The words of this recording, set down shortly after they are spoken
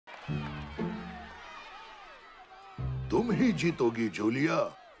तुम ही जीतोगी जूलिया।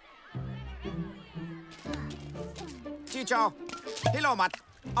 चीचो, हिलो मत।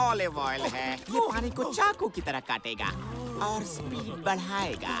 ऑलिव ऑयल है, ये पानी को चाकू की तरह काटेगा और स्पीड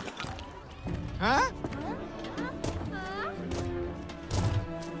बढ़ाएगा। हाँ?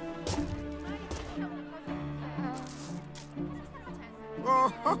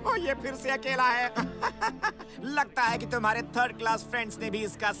 ओह, ये फिर से अकेला है। लगता है कि तुम्हारे थर्ड क्लास फ्रेंड्स ने भी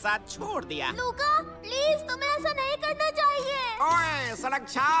इसका साथ छोड़ दिया। लूका, प्लीज तुम्हें ऐसा नहीं करना चाहिए। ओए, सड़क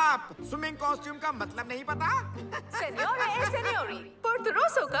छाप! स्विमिंग कॉस्ट्यूम का मतलब नहीं पता? सेनियोरे ए सेनियोरी,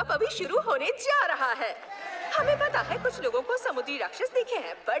 पोर्टरोसो कप अभी शुरू होने जा रहा है। हमें पता है कुछ लोगों को समुद्री राक्षस दिखे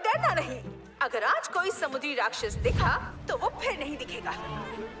हैं, पर डरना नहीं। अगर आज कोई समुद्री राक्षस दिखा, तो वो फिर नहीं दिखेगा।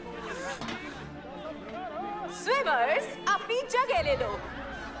 स्विमर्स, अपनी जगह ले लो।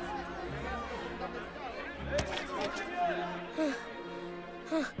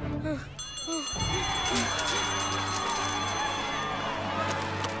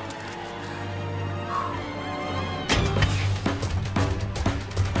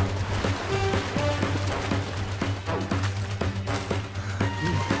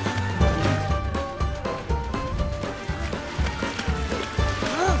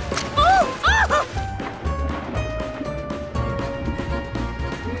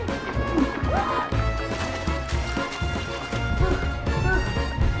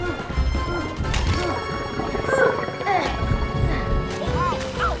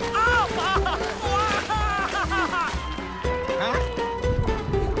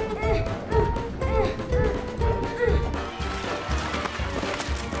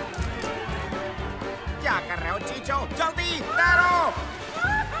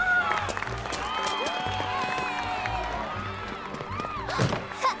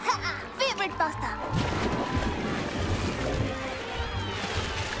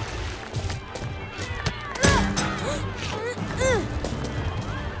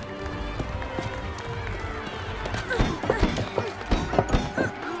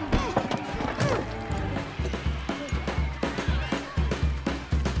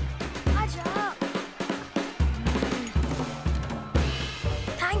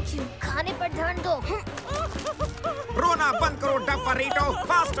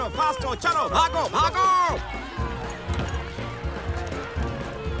 फास्टो, फास्टो, चलो भागो, भागो!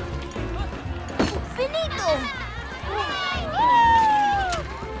 फिनिटो!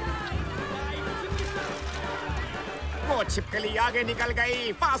 वो छिपकली आगे निकल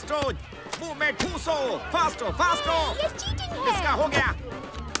गई। फास्टो, मुंह में ठूसो। फास्टो, फास्टो! ये चीटिंग है। इसका हो गया।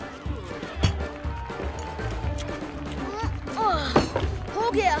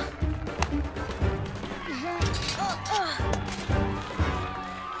 हो गया।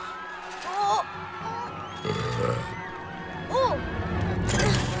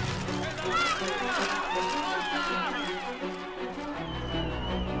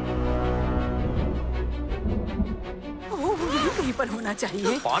 कहीं पर होना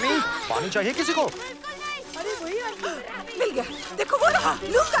चाहिए। पानी चाहिए किसी को? अरे वही मिल गया। देखो वो रहा।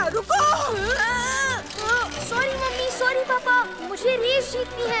 लुका, रुको। सॉरी मम्मी, सॉरी पापा, मुझे रेस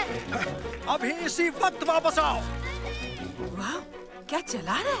जीतनी है। अभी इसी वक्त वापस आओ। वाह, क्या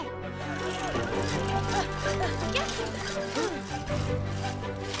चला रहा है?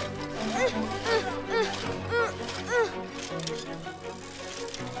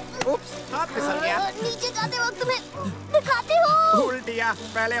 उप्स, हाथ फिसल गया। नीचे जाते वक्त में दिखाते हो। भूल दिया,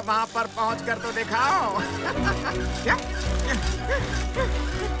 पहले वहाँ पर पहुँच कर तो दिखाओ। क्या?